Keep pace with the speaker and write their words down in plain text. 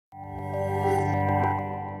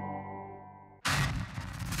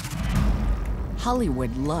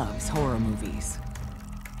Hollywood loves horror movies.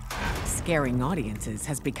 Scaring audiences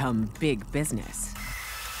has become big business.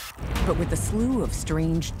 But with a slew of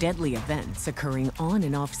strange, deadly events occurring on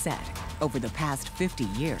and off set over the past 50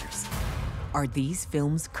 years, are these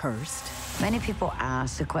films cursed? Many people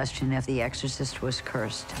ask the question if The Exorcist was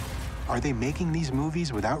cursed. Are they making these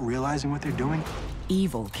movies without realizing what they're doing?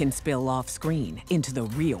 Evil can spill off screen into the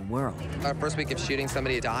real world. Our first week of shooting,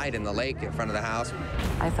 somebody died in the lake in front of the house.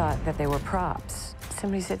 I thought that they were props.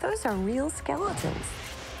 Somebody said, those are real skeletons.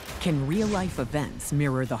 Can real-life events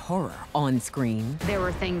mirror the horror on screen? There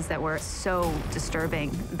were things that were so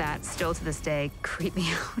disturbing that still to this day creep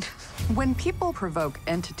me out. When people provoke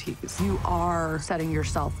entities, you are setting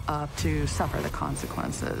yourself up to suffer the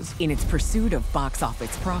consequences. In its pursuit of box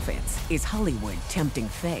office profits, is Hollywood tempting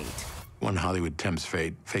fate? When Hollywood tempts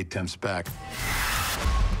fate, fate tempts back.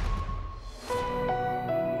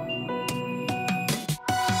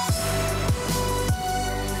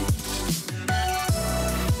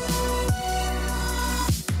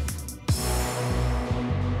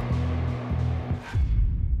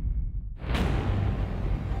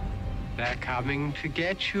 They're coming to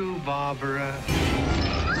get you, Barbara.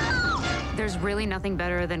 There's really nothing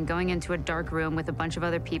better than going into a dark room with a bunch of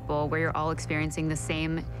other people where you're all experiencing the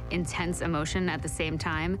same intense emotion at the same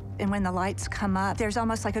time. And when the lights come up, there's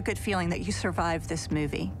almost like a good feeling that you survived this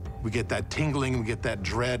movie. We get that tingling, we get that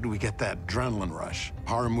dread, we get that adrenaline rush.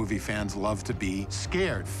 Horror movie fans love to be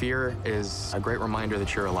scared. Fear is a great reminder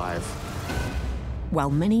that you're alive. While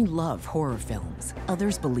many love horror films,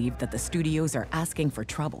 others believe that the studios are asking for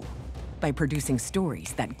trouble by producing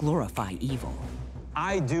stories that glorify evil.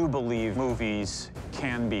 I do believe movies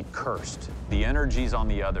can be cursed. The energies on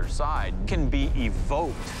the other side can be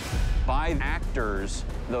evoked by actors.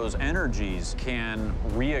 Those energies can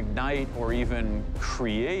reignite or even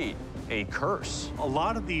create a curse. A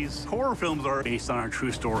lot of these horror films are based on a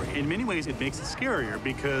true story. In many ways, it makes it scarier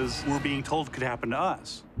because we're being told it could happen to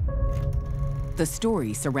us. The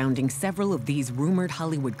stories surrounding several of these rumored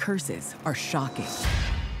Hollywood curses are shocking.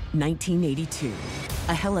 1982,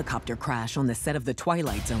 a helicopter crash on the set of the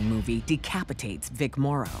Twilight Zone movie decapitates Vic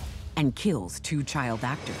Morrow and kills 2 child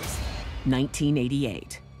actors.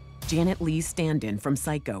 1988, Janet Leigh's stand-in from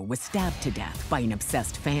Psycho was stabbed to death by an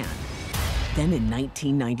obsessed fan. Then in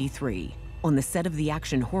 1993, on the set of the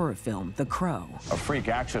action horror film The Crow. A freak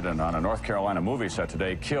accident on a North Carolina movie set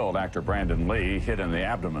today killed actor Brandon Lee, hit in the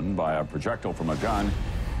abdomen by a projectile from a gun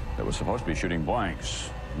that was supposed to be shooting blanks.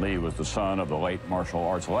 Lee was the son of the late martial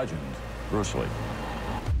arts legend, Bruce Lee.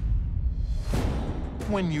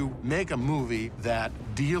 When you make a movie that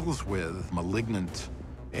deals with malignant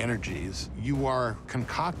energies, you are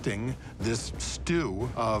concocting this stew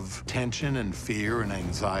of tension and fear and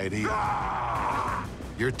anxiety.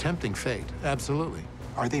 You're tempting fate, absolutely.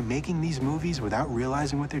 Are they making these movies without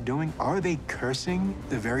realizing what they're doing? Are they cursing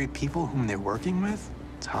the very people whom they're working with?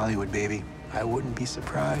 It's Hollywood, baby. I wouldn't be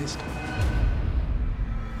surprised.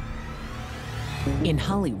 In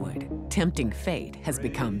Hollywood, tempting fate has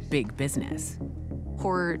become big business.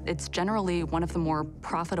 Horror, it's generally one of the more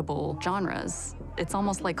profitable genres. It's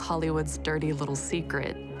almost like Hollywood's dirty little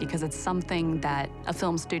secret because it's something that a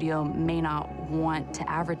film studio may not want to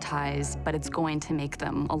advertise, but it's going to make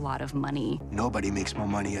them a lot of money. Nobody makes more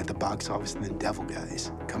money at the box office than the devil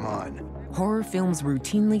guys. Come on. Horror films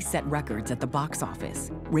routinely set records at the box office,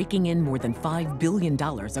 raking in more than $5 billion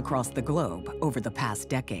across the globe over the past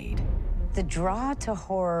decade. The draw to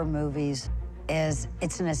horror movies is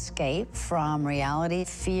it's an escape from reality.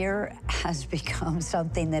 Fear has become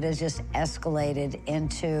something that has just escalated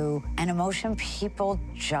into an emotion people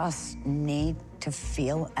just need to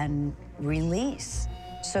feel and release.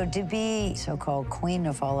 So to be so-called queen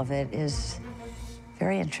of all of it is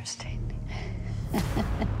very interesting.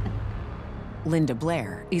 Linda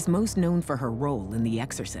Blair is most known for her role in The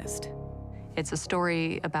Exorcist. It's a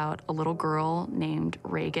story about a little girl named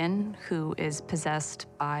Reagan who is possessed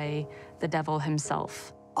by the devil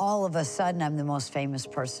himself. All of a sudden, I'm the most famous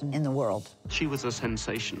person in the world. She was a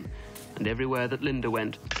sensation, and everywhere that Linda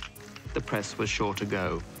went, the press was sure to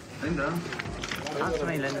go. Linda. That's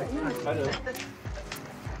me, Linda.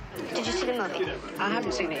 Did you see the movie? I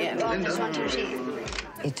haven't seen it yet. Well, just want to see.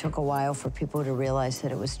 It took a while for people to realize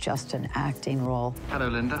that it was just an acting role. Hello,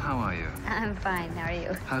 Linda. How are you? I'm fine. How are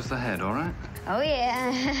you? How's the head? All right? Oh,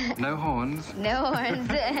 yeah. No horns? No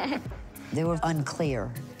horns. They were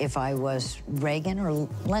unclear if I was Reagan or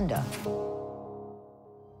Linda.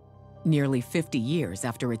 Nearly 50 years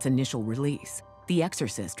after its initial release, The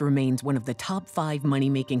Exorcist remains one of the top 5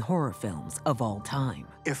 money-making horror films of all time.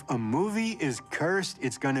 If a movie is cursed,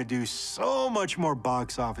 it's gonna do so much more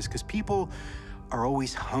box office because people are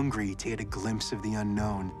always hungry to get a glimpse of the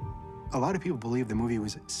unknown. A lot of people believe the movie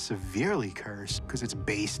was severely cursed because it's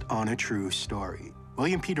based on a true story.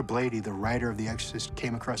 William Peter Blatty, the writer of The Exorcist,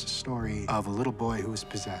 came across a story of a little boy who was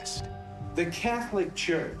possessed. The Catholic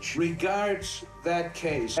Church regards that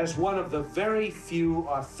case as one of the very few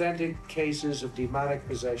authentic cases of demonic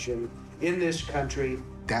possession in this country.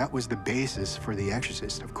 That was the basis for The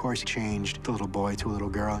Exorcist. Of course, he changed the little boy to a little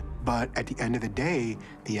girl. But at the end of the day,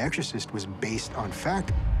 The Exorcist was based on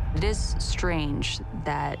fact. It is strange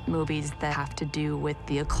that movies that have to do with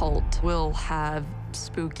the occult will have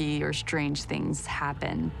spooky or strange things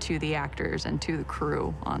happen to the actors and to the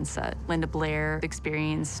crew on set. Linda Blair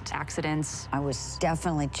experienced accidents. I was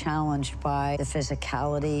definitely challenged by the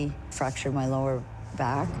physicality, fractured my lower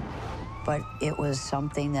back, but it was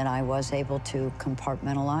something that I was able to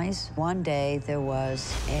compartmentalize. One day there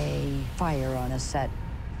was a fire on a set.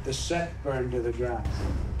 The set burned to the ground,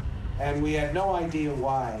 and we had no idea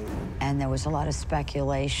why. And there was a lot of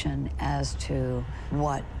speculation as to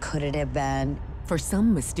what could it have been. For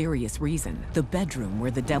some mysterious reason, the bedroom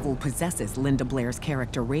where the devil possesses Linda Blair's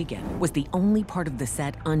character Regan was the only part of the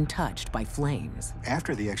set untouched by flames.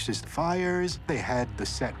 After The Exorcist fires, they had the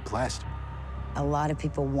set blessed. A lot of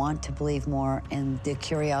people want to believe more in the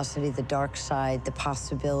curiosity, the dark side, the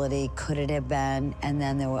possibility, could it have been? And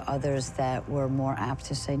then there were others that were more apt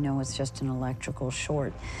to say, no, it's just an electrical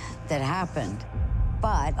short that happened.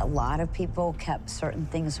 But a lot of people kept certain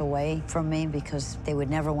things away from me because they would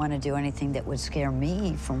never want to do anything that would scare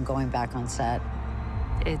me from going back on set.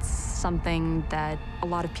 It's something that a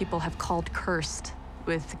lot of people have called cursed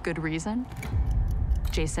with good reason.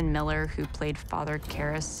 Jason Miller, who played Father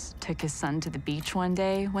Karras, took his son to the beach one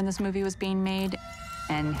day when this movie was being made,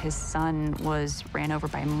 and his son was ran over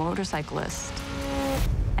by a motorcyclist,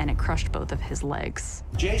 and it crushed both of his legs.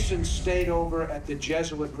 Jason stayed over at the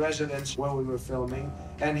Jesuit residence where we were filming,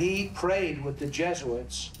 and he prayed with the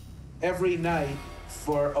Jesuits every night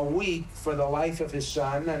for a week for the life of his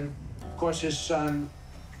son, and of course his son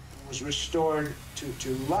was restored to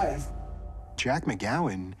life. Jack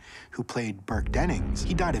McGowan, who played Burke Dennings,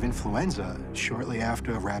 he died of influenza shortly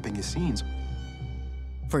after wrapping his scenes.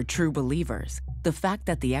 For true believers, the fact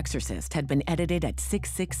that The Exorcist had been edited at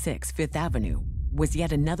 666 Fifth Avenue was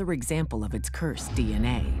yet another example of its cursed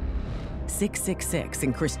DNA. 666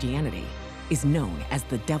 in Christianity is known as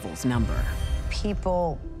the devil's number.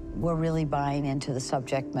 People were really buying into the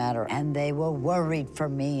subject matter, and they were worried for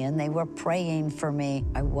me, and they were praying for me.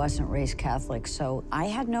 I wasn't raised Catholic, so I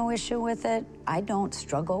had no issue with it. I don't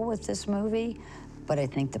struggle with this movie, but I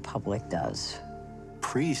think the public does.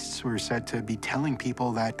 Priests were said to be telling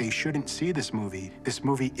people that they shouldn't see this movie. This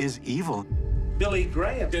movie is evil. Billy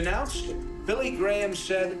Graham denounced it. Billy Graham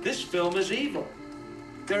said, this film is evil.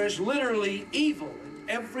 There is literally evil in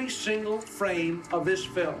every single frame of this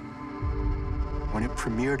film. When it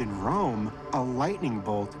premiered in Rome, a lightning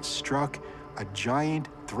bolt struck a giant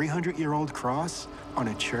 300-year-old cross on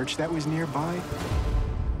a church that was nearby.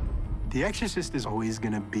 The Exorcist is always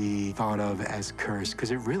going to be thought of as cursed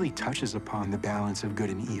because it really touches upon the balance of good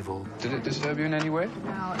and evil. Did it disturb you in any way?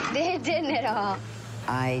 No, it didn't at all.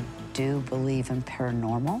 I do believe in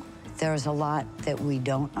paranormal. There's a lot that we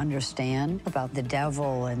don't understand about the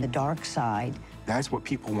devil and the dark side. That's what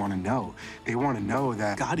people want to know. They want to know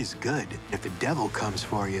that God is good. If the devil comes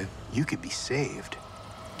for you, you could be saved.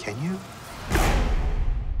 Can you?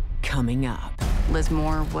 Coming up. Liz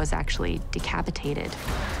Moore was actually decapitated.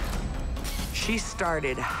 She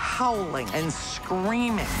started howling and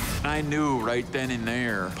screaming. I knew right then and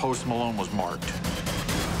there Post Malone was marked.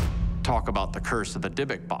 Talk about the curse of the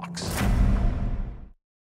Dybbuk box.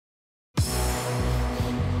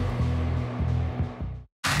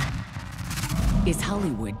 Is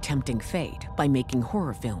Hollywood tempting fate by making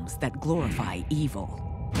horror films that glorify evil?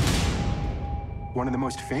 One of the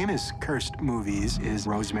most famous cursed movies is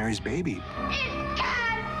Rosemary's Baby.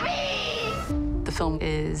 The film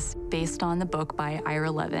is based on the book by Ira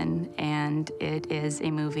Levin, and it is a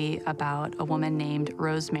movie about a woman named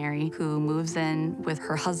Rosemary who moves in with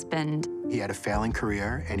her husband. He had a failing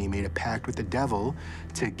career, and he made a pact with the devil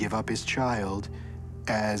to give up his child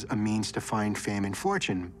as a means to find fame and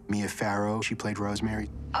fortune. Mia Farrow, she played Rosemary.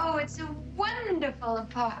 Oh, it's a wonderful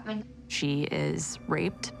apartment. She is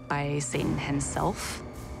raped by Satan himself.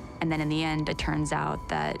 And then in the end, it turns out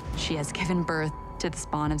that she has given birth to the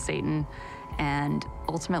spawn of Satan and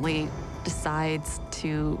ultimately decides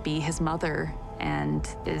to be his mother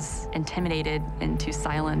and is intimidated into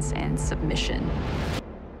silence and submission.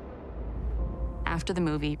 After the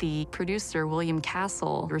movie, the producer, William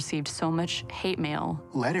Castle, received so much hate mail.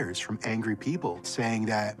 Letters from angry people saying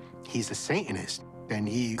that he's a Satanist. and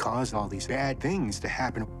he caused all these bad things to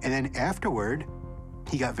happen. And then afterward,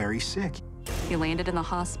 he got very sick. He landed in the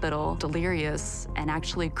hospital, delirious, and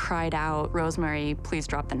actually cried out, "Rosemary, please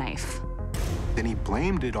drop the knife." Then he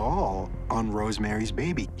blamed it all on Rosemary's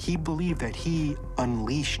Baby. He believed that he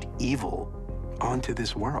unleashed evil onto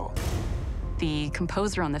this world. The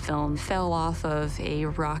composer on the film fell off of a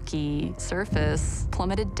rocky surface,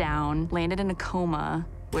 plummeted down, landed in a coma,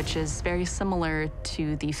 which is very similar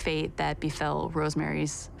to the fate that befell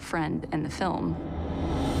Rosemary's friend in the film.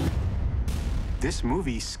 This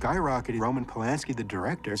movie skyrocketed Roman Polanski, the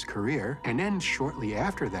director's career, and then shortly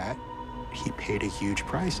after that, he paid a huge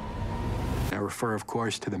price. I refer, of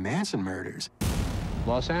course, to the Manson murders.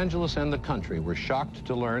 Los Angeles and the country were shocked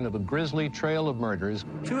to learn of a grisly trail of murders.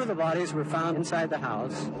 2 of the bodies were found inside the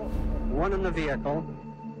house, 1 in the vehicle,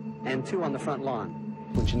 and 2 on the front lawn,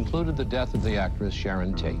 which included the death of the actress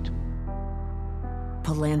Sharon Tate.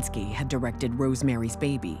 Polanski had directed Rosemary's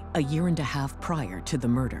Baby a year and a half prior to the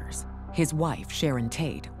murders. His wife, Sharon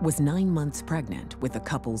Tate, was 9 months pregnant with the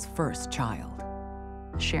couple's first child.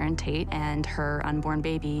 Sharon Tate and her unborn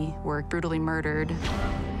baby were brutally murdered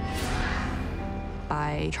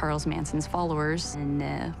by Charles Manson's followers in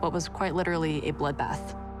what was quite literally a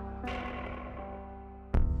bloodbath.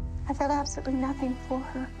 I felt absolutely nothing for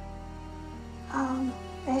her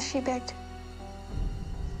as she begged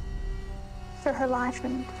for her life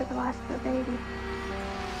and for the life of her baby.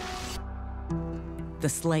 The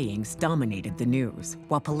slayings dominated the news,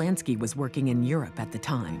 while Polanski was working in Europe at the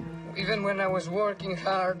time. Even when I was working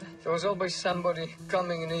hard, there was always somebody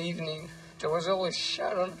coming in the evening. There was always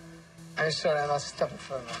Sharon. I said I must stop it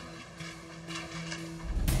for a moment.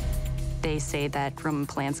 They say that Roman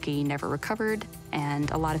Polanski never recovered, and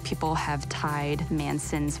a lot of people have tied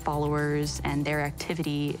Manson's followers and their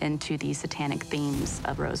activity into the satanic themes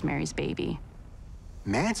of Rosemary's Baby.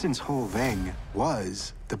 Manson's whole thing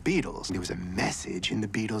was the Beatles. There was a message in the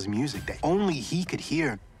Beatles' music that only he could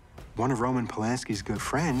hear. One of Roman Polanski's good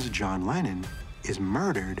friends, John Lennon, is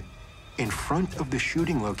murdered in front of the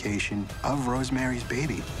shooting location of Rosemary's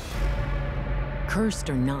Baby. Cursed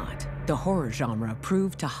or not, the horror genre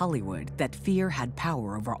proved to Hollywood that fear had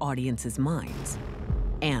power over audiences' minds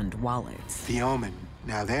and wallets. The Omen.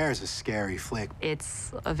 Now there's a scary flick.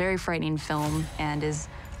 It's a very frightening film and is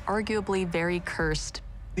arguably very cursed.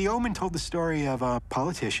 The Omen told the story of a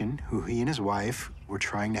politician who he and his wife were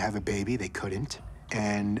trying to have a baby. They couldn't.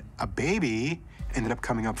 And a baby ended up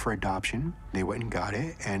coming up for adoption. They went and got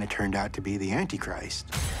it, and it turned out to be the Antichrist.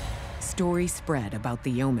 Stories spread about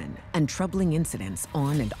the Omen and troubling incidents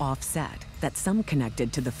on and off set that some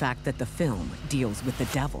connected to the fact that the film deals with the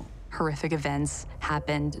devil. Horrific events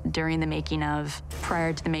happened during the making of,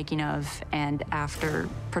 prior to the making of, and after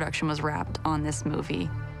production was wrapped on this movie.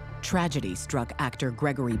 Tragedy struck actor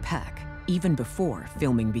Gregory Peck even before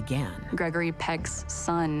filming began. Gregory Peck's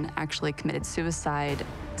son actually committed suicide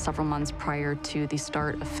several months prior to the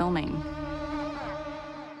start of filming.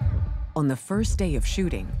 On the first day of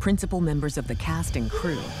shooting, principal members of the cast and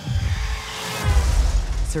crew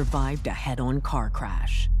survived a head-on car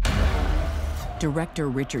crash. Director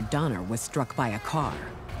Richard Donner was struck by a car.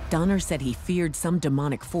 Donner said he feared some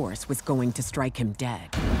demonic force was going to strike him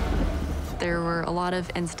dead. There were a lot of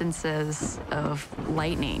instances of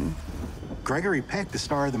lightning. Gregory Peck, the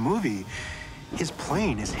star of the movie, his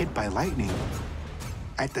plane is hit by lightning.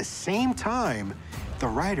 At the same time, the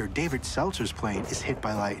writer, David Seltzer's plane, is hit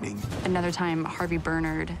by lightning. Another time, Harvey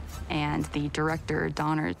Bernard and the director,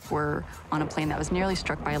 Donner, were on a plane that was nearly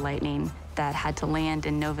struck by lightning that had to land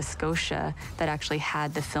in Nova Scotia that actually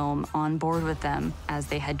had the film on board with them as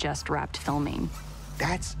they had just wrapped filming.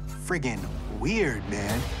 That's friggin' weird,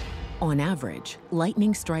 man. On average,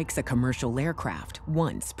 lightning strikes a commercial aircraft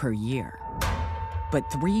once per year. But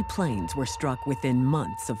 3 planes were struck within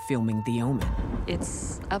months of filming The Omen.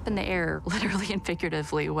 It's up in the air, literally and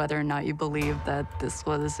figuratively, whether or not you believe that this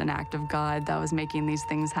was an act of God that was making these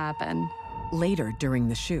things happen. Later during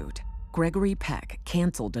the shoot, Gregory Peck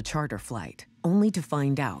canceled a charter flight, only to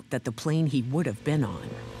find out that the plane he would have been on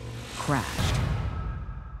crashed,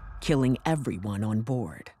 killing everyone on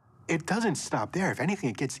board. It doesn't stop there. If anything,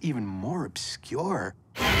 it gets even more obscure.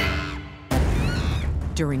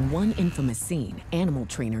 During one infamous scene, animal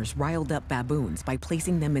trainers riled up baboons by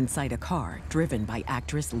placing them inside a car driven by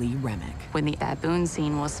actress Lee Remick. When the baboon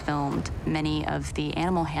scene was filmed, many of the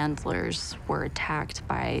animal handlers were attacked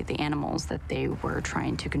by the animals that they were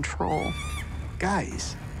trying to control.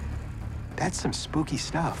 Guys, that's some spooky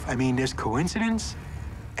stuff. I mean, there's coincidence,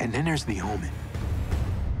 and then there's The Omen.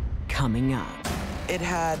 Coming up. It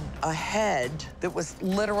had a head that was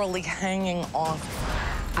literally hanging off.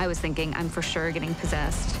 I was thinking, I'm for sure getting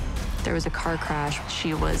possessed. There was a car crash.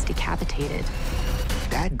 She was decapitated.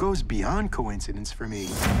 That goes beyond coincidence for me.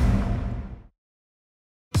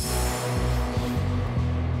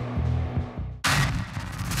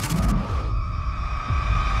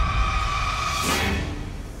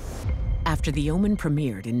 After The Omen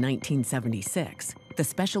premiered in 1976, the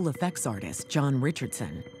special effects artist John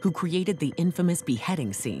Richardson, who created the infamous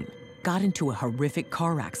beheading scene, got into a horrific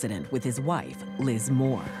car accident with his wife, Liz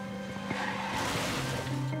Moore.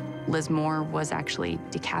 Liz Moore was actually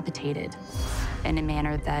decapitated in a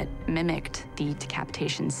manner that mimicked the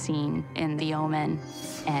decapitation scene in The Omen.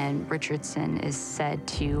 And Richardson is said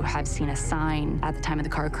to have seen a sign at the time of the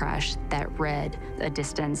car crash that read a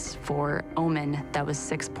distance for Omen that was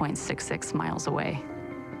 6.66 miles away.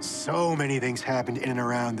 So many things happened in and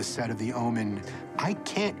around the set of The Omen I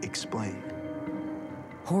can't explain.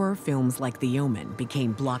 Horror films like The Omen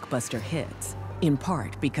became blockbuster hits, in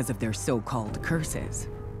part because of their so-called curses.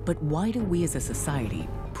 But why do we as a society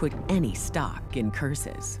put any stock in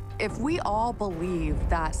curses? If we all believe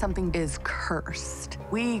that something is cursed,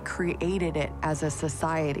 we created it as a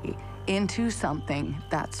society into something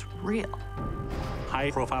that's real.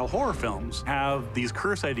 High-profile horror films have these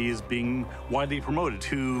curse ideas being widely promoted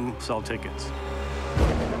to sell tickets.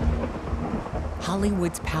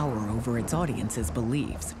 Hollywood's power over its audience's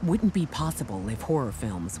beliefs wouldn't be possible if horror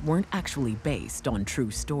films weren't actually based on true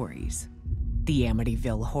stories. The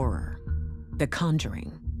Amityville Horror, The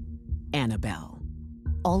Conjuring, Annabelle.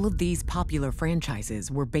 All of these popular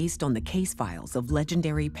franchises were based on the case files of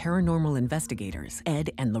legendary paranormal investigators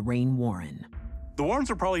Ed and Lorraine Warren. The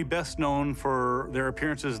Warrens are probably best known for their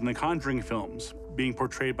appearances in the Conjuring films, being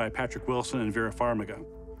portrayed by Patrick Wilson and Vera Farmiga.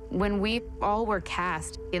 When we all were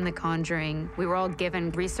cast in The Conjuring, we were all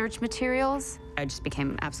given research materials. I just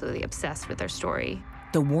became absolutely obsessed with their story.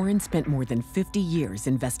 The Warrens spent more than 50 years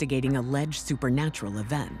investigating alleged supernatural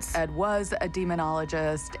events. Ed was a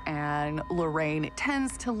demonologist, and Lorraine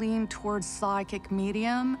tends to lean towards psychic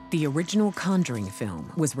medium. The original Conjuring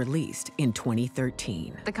film was released in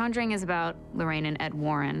 2013. The Conjuring is about Lorraine and Ed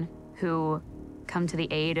Warren, who come to the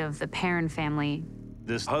aid of the Perrin family.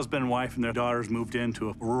 This husband and wife and their daughters moved into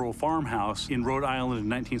a rural farmhouse in Rhode Island in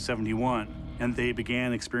 1971, and they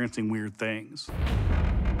began experiencing weird things.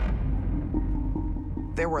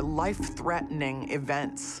 There were life-threatening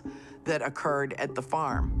events that occurred at the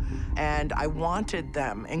farm, and I wanted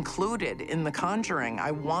them included in The Conjuring.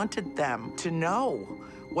 I wanted them to know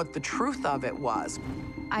what the truth of it was.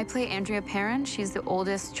 I play Andrea Perrin. She's the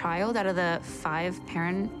oldest child out of the 5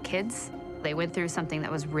 Perrin kids. They went through something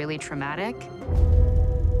that was really traumatic.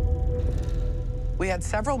 We had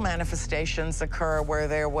several manifestations occur where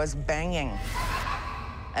there was banging,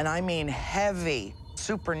 and I mean heavy,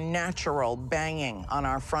 supernatural banging on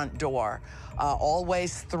our front door.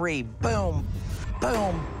 Always 3, boom,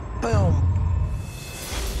 boom, boom.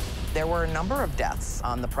 There were a number of deaths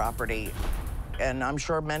on the property, and I'm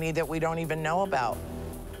sure many that we don't even know about.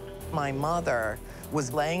 My mother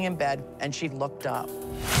was laying in bed, and she looked up.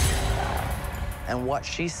 And what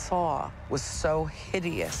she saw was so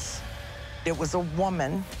hideous. It was a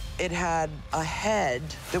woman. It had a head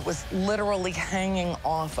that was literally hanging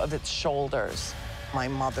off of its shoulders. My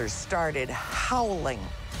mother started howling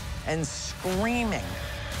and screaming.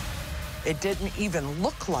 It didn't even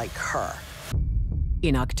look like her.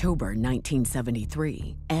 In October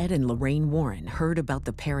 1973, Ed and Lorraine Warren heard about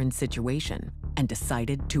the Perrin situation and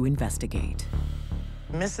decided to investigate.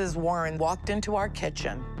 Mrs. Warren walked into our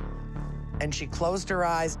kitchen, and she closed her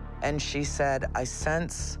eyes, and she said, "I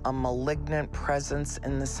sense a malignant presence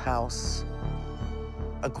in this house."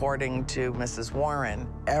 According to Mrs. Warren,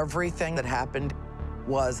 everything that happened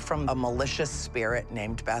was from a malicious spirit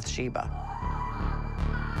named Bathsheba.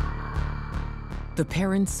 The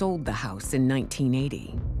Perrins sold the house in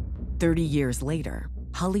 1980. 30 years later,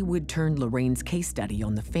 Hollywood turned Lorraine's case study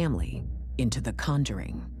on the family into The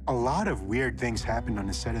Conjuring. A lot of weird things happened on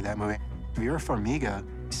the set of that movie. Vera Farmiga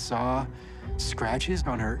saw scratches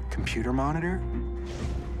on her computer monitor.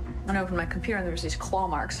 I opened my computer and there was these claw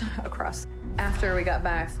marks across. After we got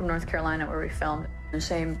back from North Carolina where we filmed, the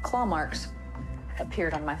same claw marks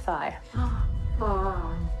appeared on my thigh.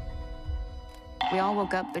 We all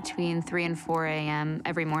woke up between 3 and 4 a.m.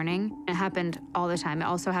 every morning. It happened all the time. It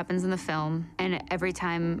also happens in the film. And every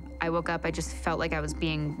time I woke up, I just felt like I was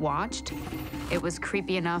being watched. It was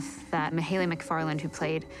creepy enough that Mahalie McFarland, who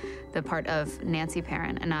played the part of Nancy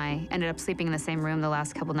Perrin, and I ended up sleeping in the same room the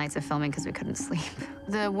last couple nights of filming because we couldn't sleep.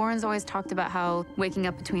 The Warrens always talked about how waking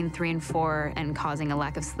up between 3 and 4 and causing a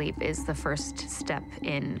lack of sleep is the first step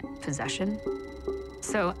in possession.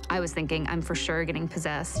 So I was thinking, I'm for sure getting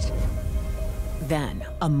possessed. Then,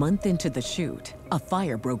 a month into the shoot, a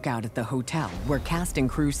fire broke out at the hotel where cast and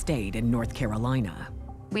crew stayed in North Carolina.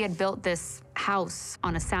 We had built this house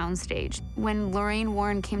on a soundstage. When Lorraine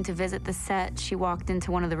Warren came to visit the set, she walked into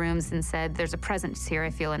one of the rooms and said, "There's a presence here, I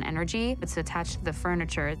feel an energy. It's attached to the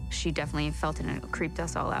furniture." She definitely felt it, and it creeped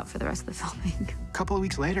us all out for the rest of the filming. A couple of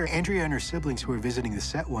weeks later, Andrea and her siblings who were visiting the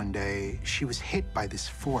set one day, she was hit by this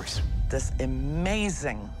force. This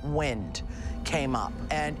amazing wind came up,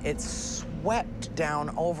 and it swept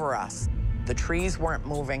down over us. The trees weren't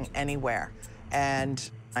moving anywhere, and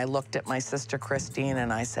I looked at my sister Christine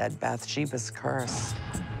and I said, "Bathsheba's curse."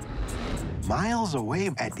 Miles away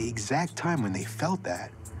at the exact time when they felt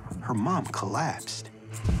that, her mom collapsed.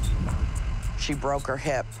 She broke her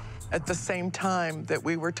hip at the same time that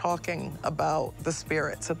we were talking about the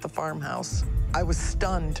spirits at the farmhouse. I was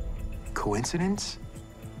stunned. Coincidence?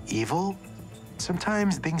 Evil?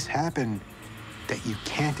 Sometimes things happen that you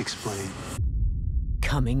can't explain.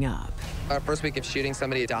 Coming up. Our first week of shooting,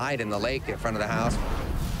 somebody died in the lake in front of the house.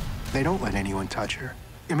 They don't let anyone touch her.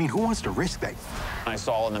 I mean, who wants to risk that? I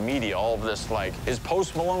saw in the media all of this, like, is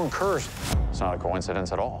Post Malone cursed? It's not a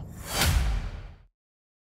coincidence at all.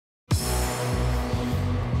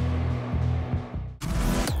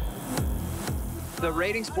 The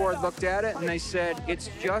ratings board looked at it and they said, it's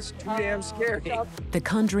just too damn scary. The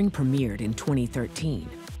Conjuring premiered in 2013,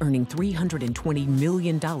 earning $320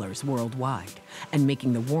 million worldwide and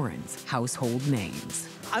making the Warrens household names.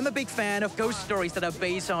 I'm a big fan of ghost stories that are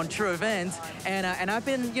based on true events, and I've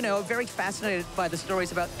been, very fascinated by the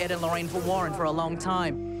stories about Ed and Lorraine Warren for a long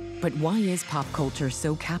time. But why is pop culture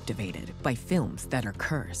so captivated by films that are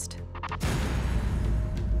cursed?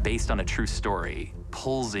 Based on a true story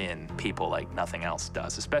pulls in people like nothing else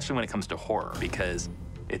does, especially when it comes to horror, because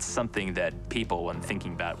it's something that people, when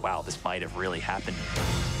thinking about, wow, this might have really happened.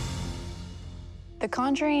 The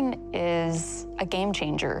Conjuring is a game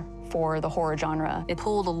changer for the horror genre. It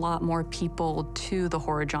pulled a lot more people to the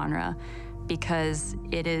horror genre because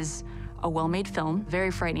it is a well-made film, very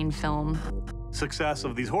frightening film. Success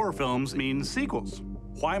of these horror films means sequels.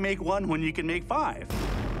 Why make one when you can make 5?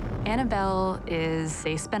 Annabelle is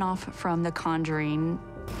a spin-off from The Conjuring.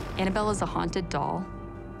 Annabelle is a haunted doll.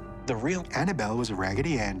 The real Annabelle was a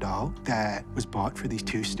Raggedy Ann doll that was bought for these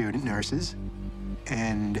 2 student nurses.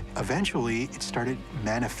 And eventually, it started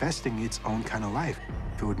manifesting its own kind of life.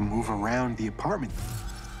 It would move around the apartment.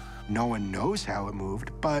 No one knows how it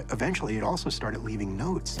moved, but eventually it also started leaving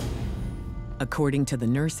notes. According to the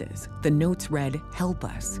nurses, the notes read, "Help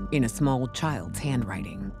us," in a small child's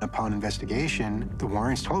handwriting. Upon investigation, the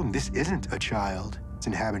Warrens told them this isn't a child that's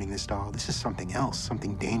inhabiting this doll. This is something else,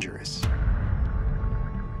 something dangerous.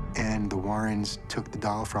 And the Warrens took the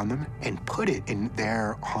doll from them and put it in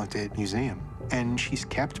their haunted museum. And she's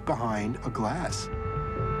kept behind a glass.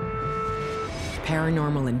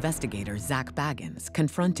 Paranormal investigator Zach Baggins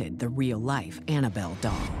confronted the real-life Annabelle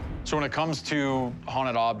doll. So when it comes to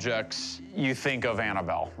haunted objects, you think of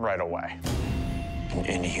Annabelle right away. An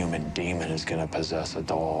inhuman demon is gonna possess a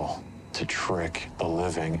doll to trick the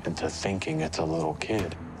living into thinking it's a little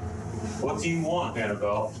kid. What do you want,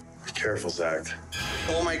 Annabelle? Be careful, Zach.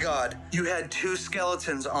 Oh my God, you had 2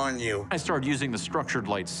 skeletons on you. I started using the structured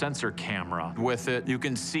light sensor camera. With it, you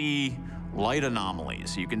can see light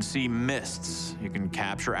anomalies, you can see mists, you can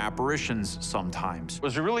capture apparitions sometimes. It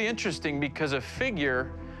was really interesting because a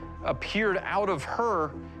figure appeared out of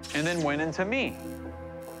her and then went into me.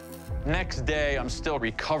 Next day, I'm still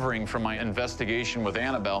recovering from my investigation with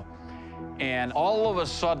Annabelle, and all of a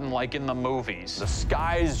sudden, like in the movies, the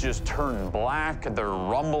skies just turn black, they're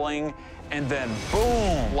rumbling, and then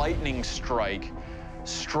boom, lightning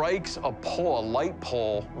strikes a light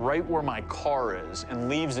pole right where my car is and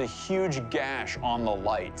leaves a huge gash on the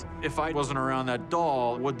light. If I wasn't around that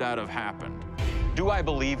doll, would that have happened? Do I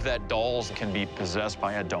believe that dolls can be possessed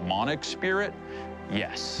by a demonic spirit?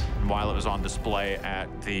 Yes. While it was on display at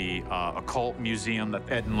the occult museum that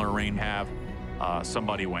Ed and Lorraine have,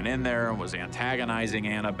 somebody went in there and was antagonizing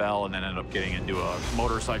Annabelle and then ended up getting into a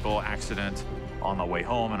motorcycle accident on the way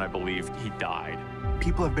home, and I believe he died.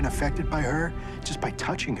 People have been affected by her just by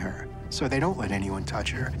touching her, so they don't let anyone touch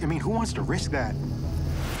her. I mean, who wants to risk that?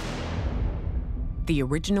 The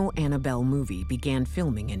original Annabelle movie began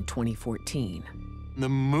filming in 2014. The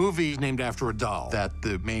movie is named after a doll that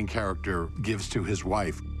the main character gives to his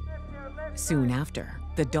wife. Soon after,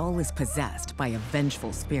 the doll is possessed by a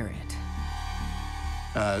vengeful spirit.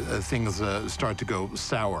 Things start to go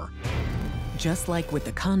sour. Just like with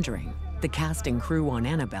The Conjuring, the cast and crew on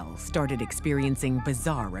Annabelle started experiencing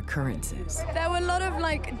bizarre occurrences. There were a lot of,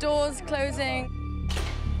 doors closing,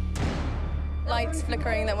 lights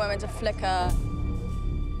flickering that weren't meant to flicker.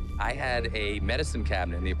 I had a medicine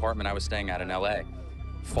cabinet in the apartment I was staying at in LA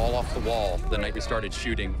fall off the wall the night we started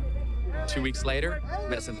shooting. 2 weeks later,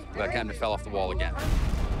 medicine cabinet fell off the wall again.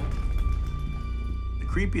 The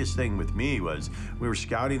creepiest thing with me was we were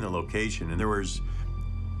scouting the location, and there was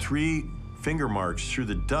 3 finger marks through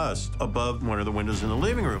the dust above one of the windows in the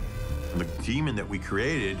living room. And the demon that we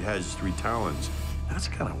created has 3 talons. That's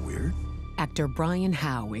kind of weird. Actor Brian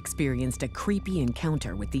Howe experienced a creepy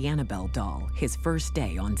encounter with the Annabelle doll his first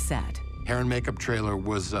day on set. Hair and makeup trailer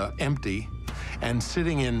was empty, and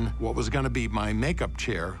sitting in what was going to be my makeup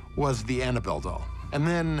chair was the Annabelle doll. And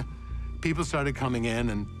then people started coming in,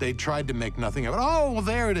 and they tried to make nothing of it. Oh, well,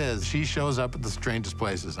 there it is. She shows up at the strangest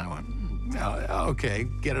places. I went, okay,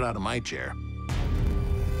 get it out of my chair.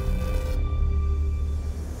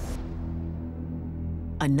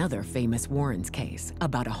 Another famous Warrens case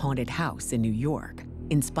about a haunted house in New York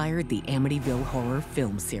inspired the Amityville Horror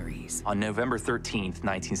film series. On November 13th,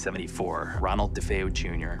 1974, Ronald DeFeo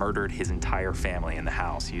Jr. murdered his entire family in the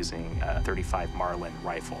house using a .35 Marlin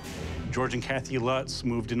rifle. George and Kathy Lutz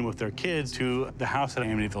moved in with their kids to the house at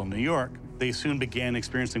Amityville, New York. They soon began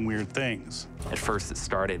experiencing weird things. At first, it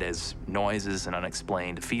started as noises and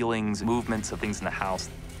unexplained feelings, movements of things in the house.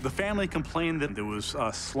 The family complained that there was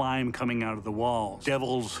slime coming out of the walls,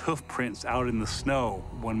 devil's hoof prints out in the snow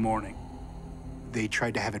one morning. They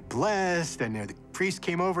tried to have it blessed, and the priest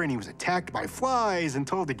came over and he was attacked by flies and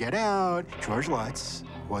told to get out. George Lutz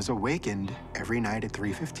was awakened every night at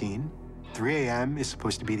 3:15. 3 a.m. is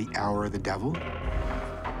supposed to be the hour of the devil.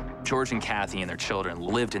 George and Kathy and their children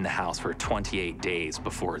lived in the house for 28 days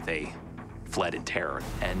before they fled in terror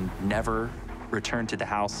and never returned to the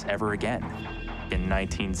house ever again. In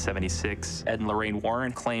 1976, Ed and Lorraine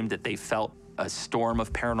Warren claimed that they felt a storm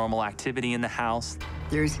of paranormal activity in the house.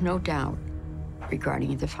 There's no doubt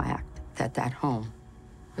regarding the fact that that home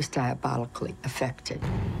was diabolically affected.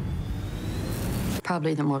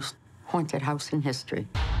 Probably the most haunted house in history.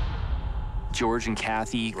 George and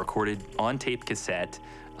Kathy recorded on tape cassette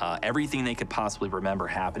everything they could possibly remember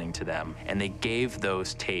happening to them, and they gave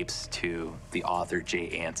those tapes to the author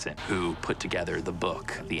Jay Anson, who put together the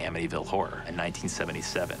book, The Amityville Horror, in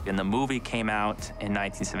 1977. And the movie came out in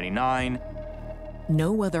 1979.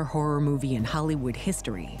 No other horror movie in Hollywood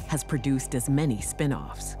history has produced as many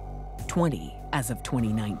spin-offs, 20 as of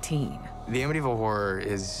 2019. The Amityville Horror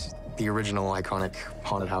is the original iconic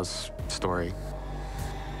haunted house story.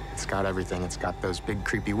 It's got everything. It's got those big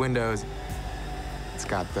creepy windows. It's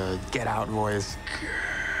got the Get Out voice.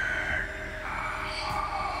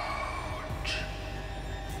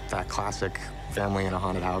 That classic family in a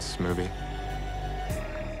haunted house movie.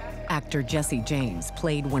 Actor Jesse James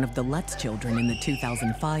played one of the Lutz children in the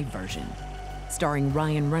 2005 version, starring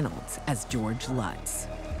Ryan Reynolds as George Lutz.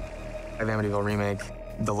 The Amityville remake,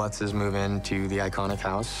 the Lutzes move into the iconic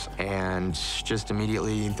house, and just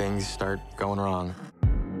immediately things start going wrong.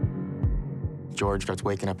 George starts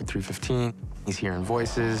waking up at 3:15. He's hearing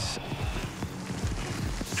voices.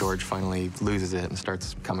 George finally loses it and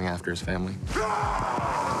starts coming after his family.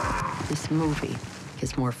 This movie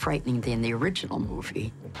is more frightening than the original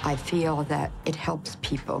movie. I feel that it helps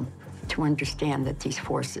people to understand that these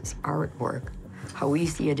forces are at work, how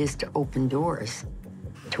easy it is to open doors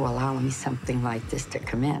to allowing something like this to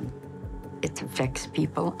come in. It affects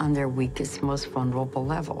people on their weakest, most vulnerable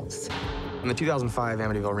levels. In the 2005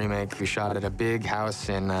 Amityville remake, we shot at a big house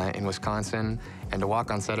in Wisconsin, and to walk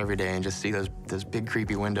on set every day and just see those big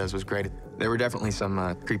creepy windows was great. There were definitely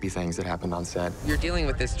some creepy things that happened on set. You're dealing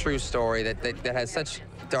with this true story that has such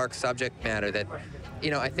dark subject matter that, you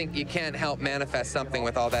know, I think you can't help manifest something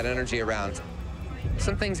with all that energy around.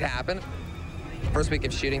 Some things happen. First week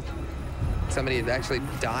of shooting, somebody had actually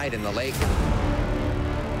died in the lake.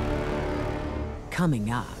 Coming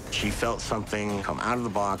up. She felt something come out of the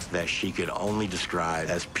box that she could only describe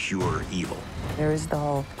as pure evil. There is the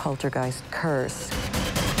whole poltergeist curse.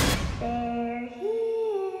 They're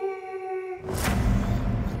here.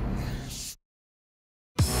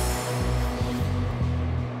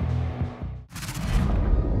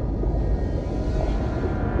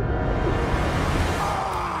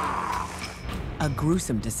 A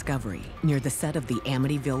gruesome discovery near the set of the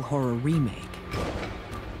Amityville Horror remake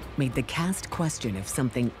made the cast question if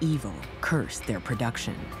something evil cursed their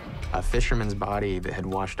production. A fisherman's body that had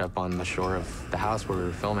washed up on the shore of the house where we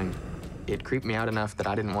were filming, it creeped me out enough that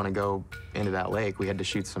I didn't want to go into that lake. We had to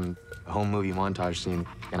shoot some home movie montage scene,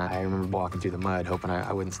 and I remember walking through the mud hoping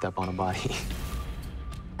I wouldn't step on a body.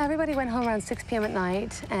 Everybody went home around 6 p.m. at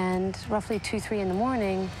night, and roughly 2, 3 in the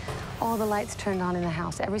morning, all the lights turned on in the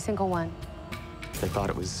house, every single one. They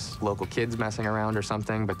thought it was local kids messing around or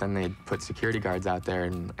something, but then they'd put security guards out there,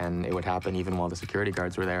 and it would happen even while the security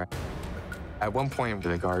guards were there. At one point,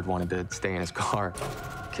 the guard wanted to stay in his car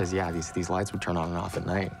because, yeah, these lights would turn on and off at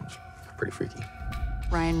night. It was pretty freaky.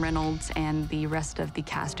 Ryan Reynolds and the rest of the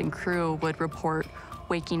cast and crew would report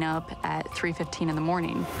waking up at 3:15 in the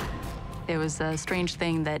morning. It was a strange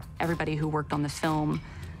thing that everybody who worked on the film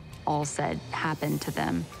all said happened to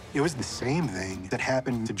them. It was the same thing that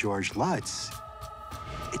happened to George Lutz.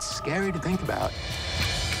 It's scary to think about.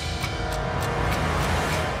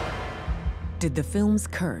 Did the film's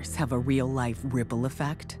curse have a real-life ripple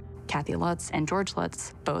effect? Kathy Lutz and George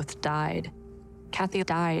Lutz both died. Kathy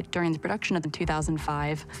died during the production of the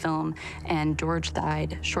 2005 film, and George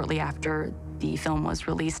died shortly after the film was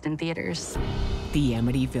released in theaters. The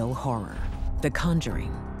Amityville Horror, The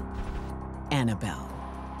Conjuring, Annabelle.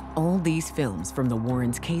 All these films from the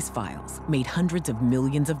Warrens' case files made hundreds of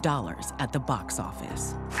millions of dollars at the box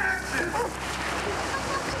office.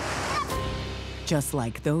 Just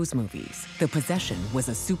like those movies, The Possession was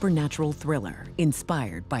a supernatural thriller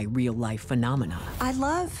inspired by real-life phenomena. I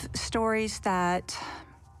love stories that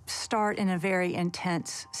start in a very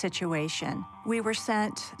intense situation. We were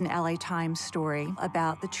sent an LA Times story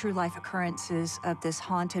about the true life occurrences of this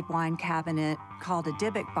haunted wine cabinet called a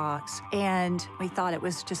Dybbuk box, and we thought it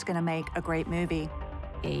was just gonna make a great movie.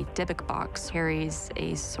 A Dybbuk box carries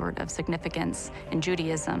a sort of significance in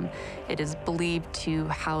Judaism. It is believed to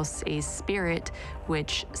house a spirit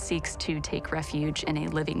which seeks to take refuge in a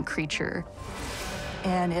living creature.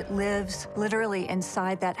 And it lives literally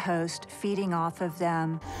inside that host, feeding off of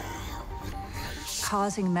them,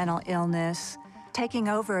 causing mental illness, taking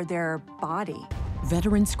over their body.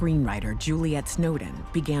 Veteran screenwriter Juliet Snowden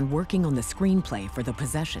began working on the screenplay for The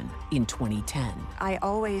Possession in 2010. I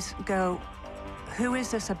always go, who is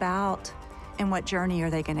this about, and what journey are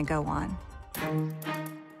they going to go on?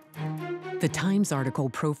 The Times article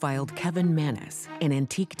profiled Kevin Manis, an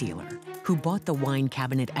antique dealer, who bought the wine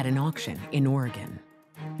cabinet at an auction in Oregon.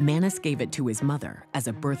 Manis gave it to his mother as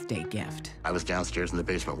a birthday gift. I was downstairs in the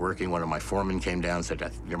basement working. One of my foremen came down and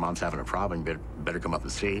said, your mom's having a problem, you better come up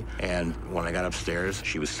and see. And when I got upstairs,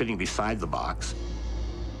 she was sitting beside the box.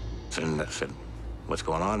 And I said, what's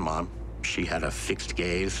going on, Mom? She had a fixed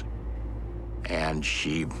gaze, and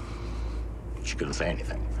she couldn't say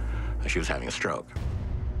anything. She was having a stroke.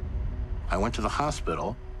 I went to the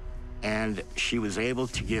hospital, and she was able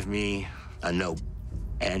to give me a note,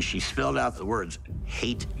 and she spelled out the words,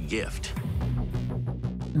 hate gift.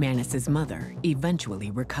 Manis's mother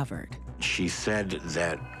eventually recovered. She said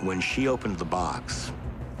that when she opened the box,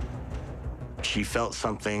 she felt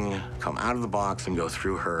something come out of the box and go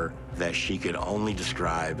through her that she could only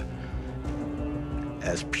describe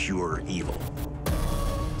as pure evil.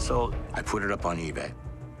 So I put it up on eBay.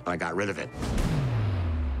 I got rid of it.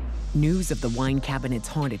 News of the wine cabinet's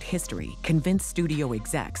haunted history convinced studio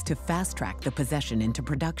execs to fast-track The Possession into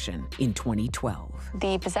production in 2012.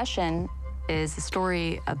 The Possession is a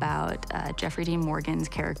story about Jeffrey Dean Morgan's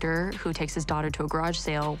character who takes his daughter to a garage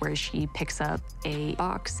sale where she picks up a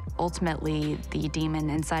box. Ultimately, the demon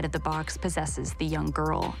inside of the box possesses the young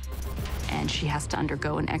girl, and she has to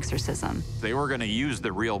undergo an exorcism. They were going to use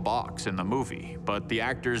the real box in the movie, but the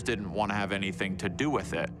actors didn't want to have anything to do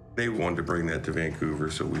with it. They wanted to bring that to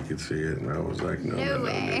Vancouver so we could see it, and I was like, no,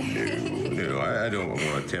 I don't want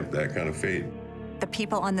to attempt that kind of fate. The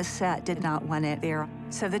people on the set did not want it there.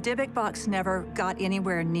 So the Dybbuk box never got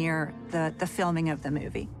anywhere near the filming of the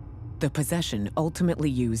movie. The Possession ultimately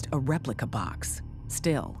used a replica box.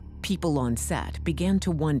 Still, people on set began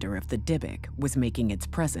to wonder if the Dybbuk was making its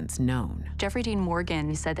presence known. Jeffrey Dean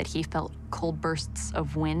Morgan said that he felt cold bursts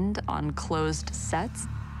of wind on closed sets,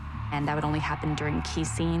 and that would only happen during key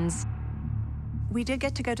scenes. We did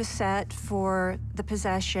get to go to set for The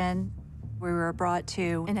Possession. We were brought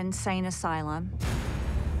to an insane asylum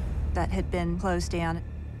that had been closed down,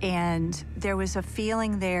 and there was a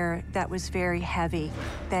feeling there that was very heavy.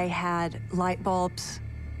 They had light bulbs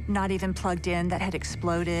not even plugged in that had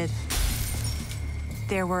exploded.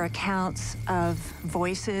 There were accounts of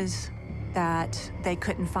voices that they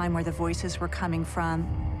couldn't find where the voices were coming from,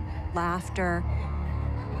 laughter.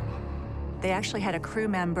 They actually had a crew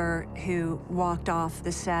member who walked off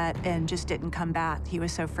the set and just didn't come back. He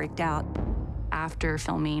was so freaked out. After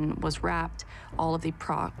filming was wrapped, all of the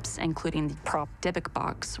props, including the prop Dybbuk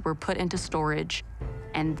box, were put into storage,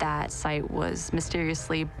 and that site was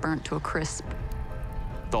mysteriously burnt to a crisp.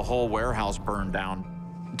 The whole warehouse burned down.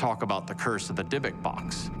 Talk about the curse of the Dybbuk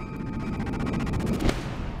box.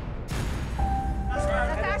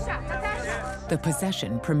 The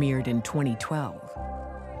Possession premiered in 2012.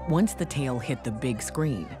 Once the tale hit the big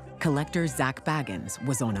screen, collector Zach Baggins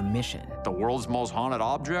was on a mission. The world's most haunted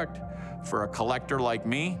object for a collector like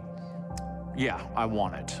me? Yeah, I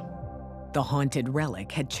want it. The haunted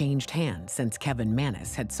relic had changed hands since Kevin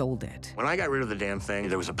Mannis had sold it. When I got rid of the damn thing,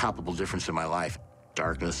 there was a palpable difference in my life.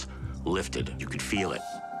 Darkness lifted. You could feel it.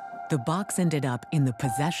 The box ended up in the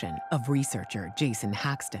possession of researcher Jason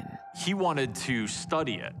Haxton. He wanted to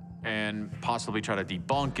study it and possibly try to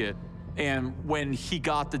debunk it. And when he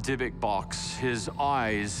got the Dybbuk box, his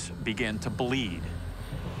eyes began to bleed.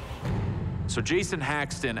 So Jason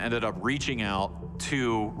Haxton ended up reaching out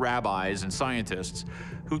to rabbis and scientists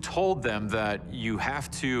who told them that you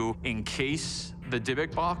have to encase the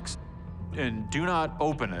Dybbuk box and do not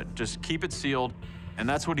open it, just keep it sealed. And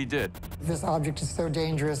that's what he did. This object is so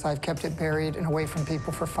dangerous, I've kept it buried and away from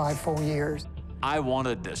people for 5 full years. I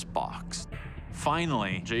wanted this box.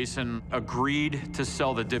 Finally, Jason agreed to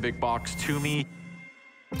sell the Dybbuk box to me.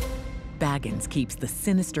 Baggins keeps the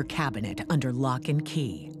sinister cabinet under lock and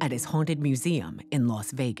key at his haunted museum in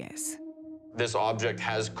Las Vegas. This object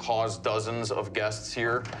has caused dozens of guests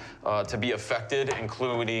here to be affected,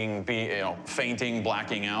 including fainting,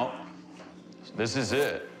 blacking out. This is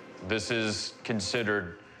it. This is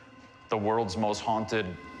considered the world's most haunted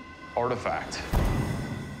artifact.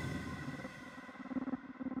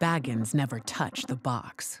 Baggins never touched the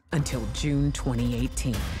box until June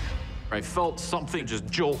 2018. I felt something just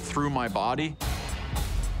jolt through my body.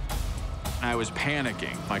 I was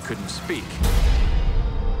panicking. I couldn't speak.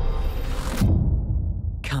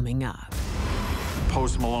 Coming up.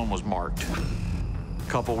 Post Malone was marked. A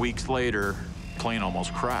couple weeks later, plane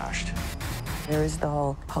almost crashed. There is the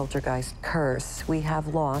whole poltergeist curse. We have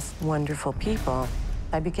lost wonderful people.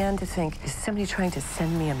 I began to think, is somebody trying to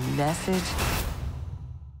send me a message?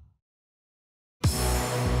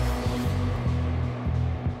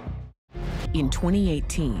 In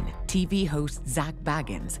 2018, TV host Zach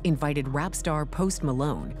Baggins invited rap star Post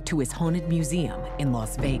Malone to his haunted museum in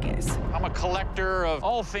Las Vegas. I'm a collector of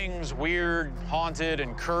all things weird, haunted,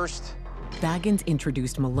 and cursed. Baggins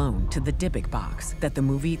introduced Malone to the Dybbuk box that the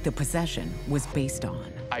movie The Possession was based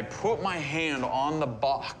on. I put my hand on the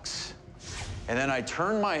box, and then I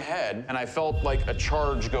turned my head, and I felt like a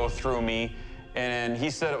charge go through me, and he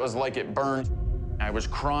said it was like it burned. I was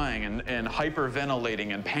crying and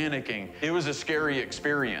hyperventilating and panicking. It was a scary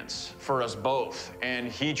experience for us both, and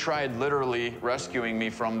he tried literally rescuing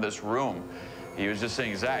me from this room. He was just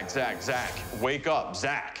saying, Zach, Zach, Zach, wake up,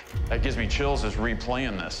 Zach. That gives me chills just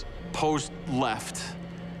replaying this. Post left,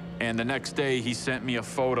 and the next day he sent me a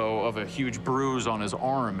photo of a huge bruise on his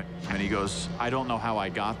arm, and he goes, I don't know how I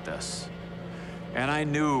got this. And I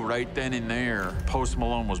knew right then and there, Post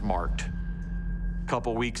Malone was marked. A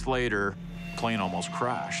couple weeks later, plane almost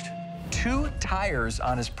crashed. 2 tires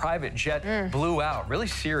on his private jet blew out, really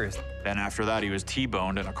serious. Then after that, he was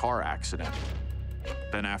T-boned in a car accident.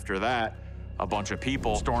 Then after that, a bunch of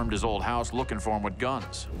people stormed his old house looking for him with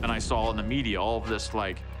guns. And I saw in the media all of this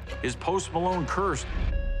like, is Post Malone cursed?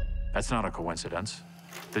 That's not a coincidence.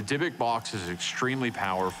 The Dybbuk box is extremely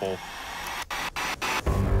powerful.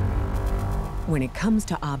 When it comes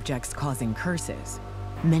to objects causing curses,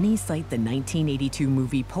 many cite the 1982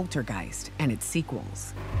 movie Poltergeist and its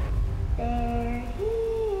sequels.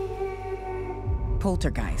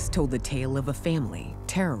 Poltergeist told the tale of a family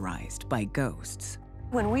terrorized by ghosts.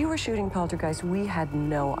 When we were shooting Poltergeist, we had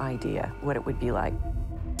no idea what it would be like.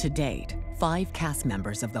 To date, 5 cast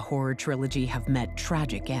members of the horror trilogy have met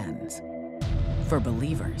tragic ends. For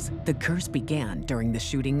believers, the curse began during the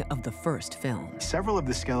shooting of the first film. Several of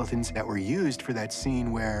the skeletons that were used for that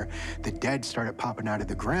scene where the dead started popping out of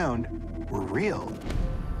the ground were real.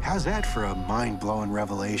 How's that for a mind-blowing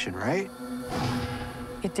revelation, right?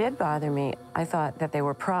 It did bother me. I thought that they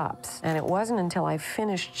were props. And it wasn't until I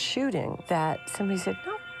finished shooting that somebody said,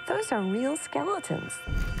 no, those are real skeletons.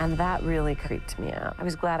 And that really creeped me out. I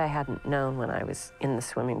was glad I hadn't known when I was in the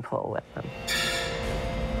swimming pool with them.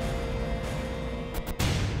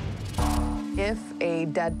 If a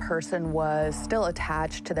dead person was still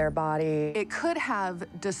attached to their body, it could have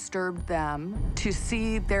disturbed them to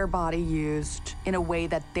see their body used in a way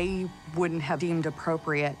that they wouldn't have deemed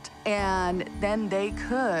appropriate. And then they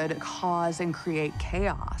could cause and create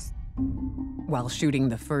chaos. While shooting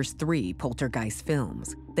the first 3 Poltergeist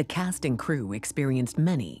films, the cast and crew experienced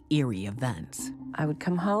many eerie events. I would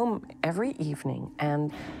come home every evening,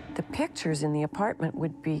 and the pictures in the apartment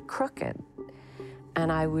would be crooked. And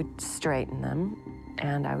I would straighten them,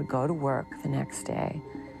 and I would go to work the next day.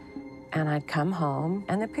 And I'd come home,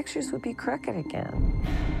 and the pictures would be crooked again.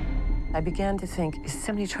 I began to think, is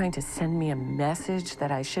somebody trying to send me a message that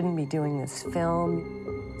I shouldn't be doing this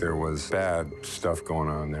film? There was bad stuff going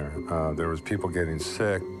on there. There was people getting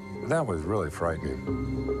sick. That was really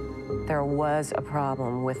frightening. There was a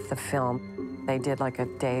problem with the film. They did like a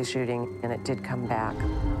day shooting, and it did come back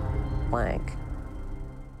blank.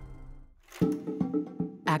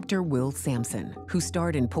 Actor Will Sampson, who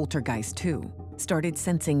starred in Poltergeist 2, started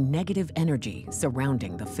sensing negative energy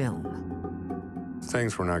surrounding the film.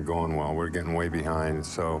 Things were not going well. We're getting way behind.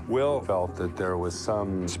 So Will felt that there was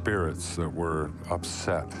some spirits that were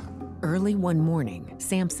upset. Early one morning,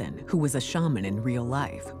 Sampson, who was a shaman in real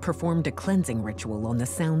life, performed a cleansing ritual on the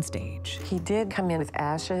soundstage. He did come in with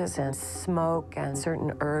ashes and smoke and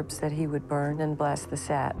certain herbs that he would burn and bless the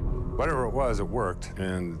set. Whatever it was, it worked,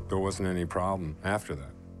 and there wasn't any problem after that.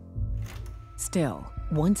 Still,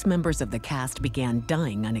 once members of the cast began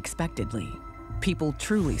dying unexpectedly, people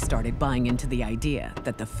truly started buying into the idea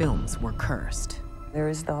that the films were cursed. There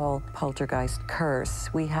is the whole poltergeist curse.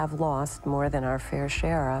 We have lost more than our fair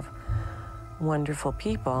share of wonderful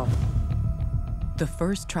people. The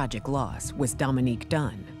first tragic loss was Dominique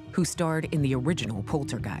Dunne, who starred in the original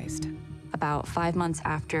Poltergeist. About 5 months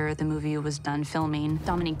after the movie was done filming,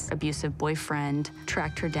 Dominique's abusive boyfriend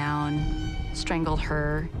tracked her down, strangled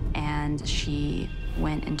her, and she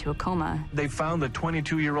went into a coma. They found the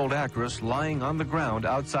 22-year-old actress lying on the ground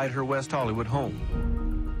outside her West Hollywood home.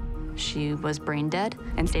 She was brain dead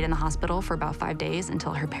and stayed in the hospital for about 5 days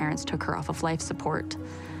until her parents took her off of life support,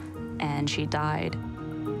 and she died.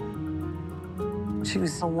 She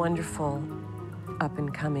was a wonderful,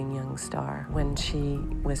 up-and-coming young star. When she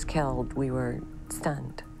was killed, we were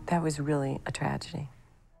stunned. That was really a tragedy.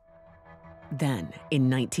 Then, in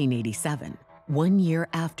 1987, 1 year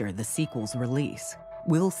after the sequel's release,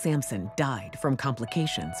 Will Sampson died from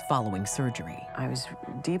complications following surgery. I was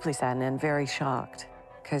deeply saddened and very shocked,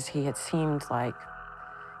 because he had seemed like,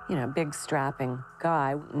 you know, big, strapping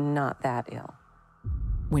guy, not that ill.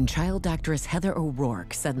 When child actress Heather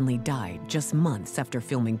O'Rourke suddenly died just months after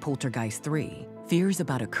filming Poltergeist 3, fears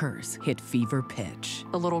about a curse hit fever pitch.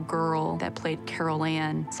 The little girl that played Carol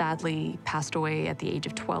Ann sadly passed away at the age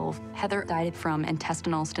of 12. Heather died from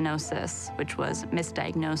intestinal stenosis, which was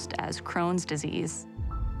misdiagnosed as Crohn's disease.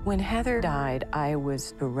 When Heather died, I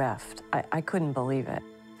was bereft. I couldn't believe it.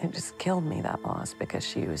 It just killed me, that loss, because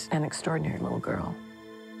she was an extraordinary little girl.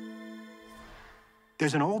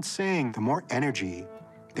 There's an old saying, the more energy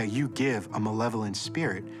that you give a malevolent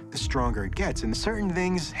spirit, the stronger it gets. And certain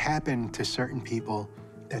things happen to certain people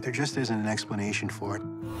that there just isn't an explanation for it.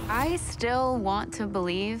 I still want to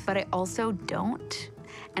believe, but I also don't.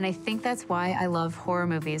 And I think that's why I love horror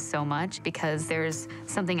movies so much, because there's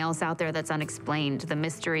something else out there that's unexplained. The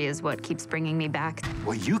mystery is what keeps bringing me back.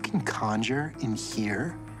 What you can conjure in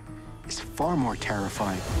here is far more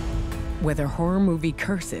terrifying. Whether horror movie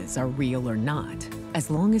curses are real or not, as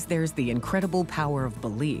long as there's the incredible power of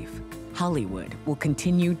belief, Hollywood will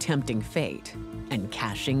continue tempting fate and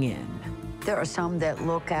cashing in. There are some that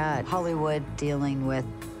look at Hollywood dealing with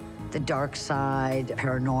the dark side,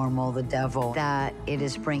 paranormal, the devil, that it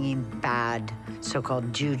is bringing bad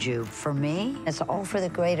so-called juju. For me, it's all for the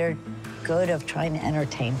greater good of trying to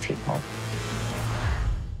entertain people.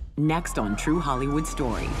 Next on True Hollywood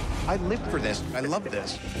Story. I lived for this. I love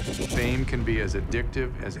this. Fame can be as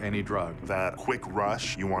addictive as any drug. That quick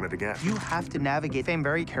rush, you want it again. You have to navigate fame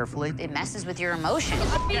very carefully. It messes with your emotions.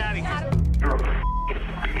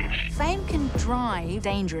 Fame can drive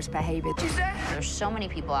dangerous behavior. There's so many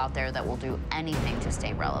people out there that will do anything to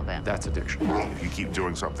stay relevant. That's addiction. If you keep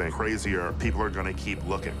doing something crazier, people are gonna keep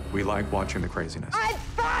looking. We like watching the craziness. I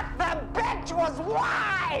thought the bitch was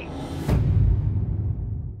white!